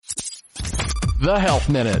The Health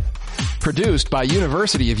Minute, produced by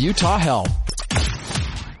University of Utah Health.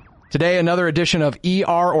 Today, another edition of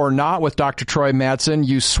ER or Not with Dr. Troy Madsen.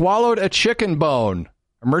 You swallowed a chicken bone.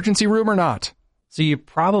 Emergency room or not? So you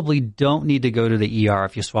probably don't need to go to the ER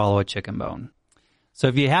if you swallow a chicken bone. So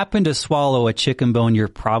if you happen to swallow a chicken bone, you're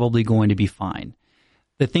probably going to be fine.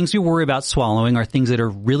 The things we worry about swallowing are things that are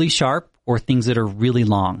really sharp or things that are really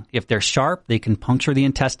long. If they're sharp, they can puncture the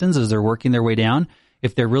intestines as they're working their way down.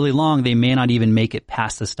 If they're really long, they may not even make it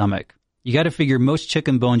past the stomach. You got to figure most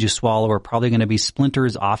chicken bones you swallow are probably going to be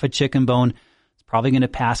splinters off a chicken bone. It's probably going to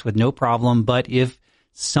pass with no problem. But if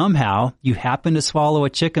somehow you happen to swallow a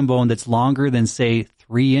chicken bone that's longer than, say,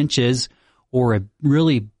 3 inches or a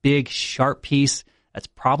really big, sharp piece, that's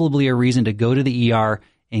probably a reason to go to the ER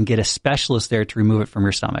and get a specialist there to remove it from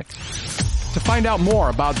your stomach. To find out more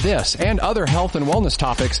about this and other health and wellness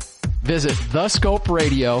topics, visit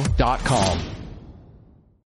thescoperadio.com.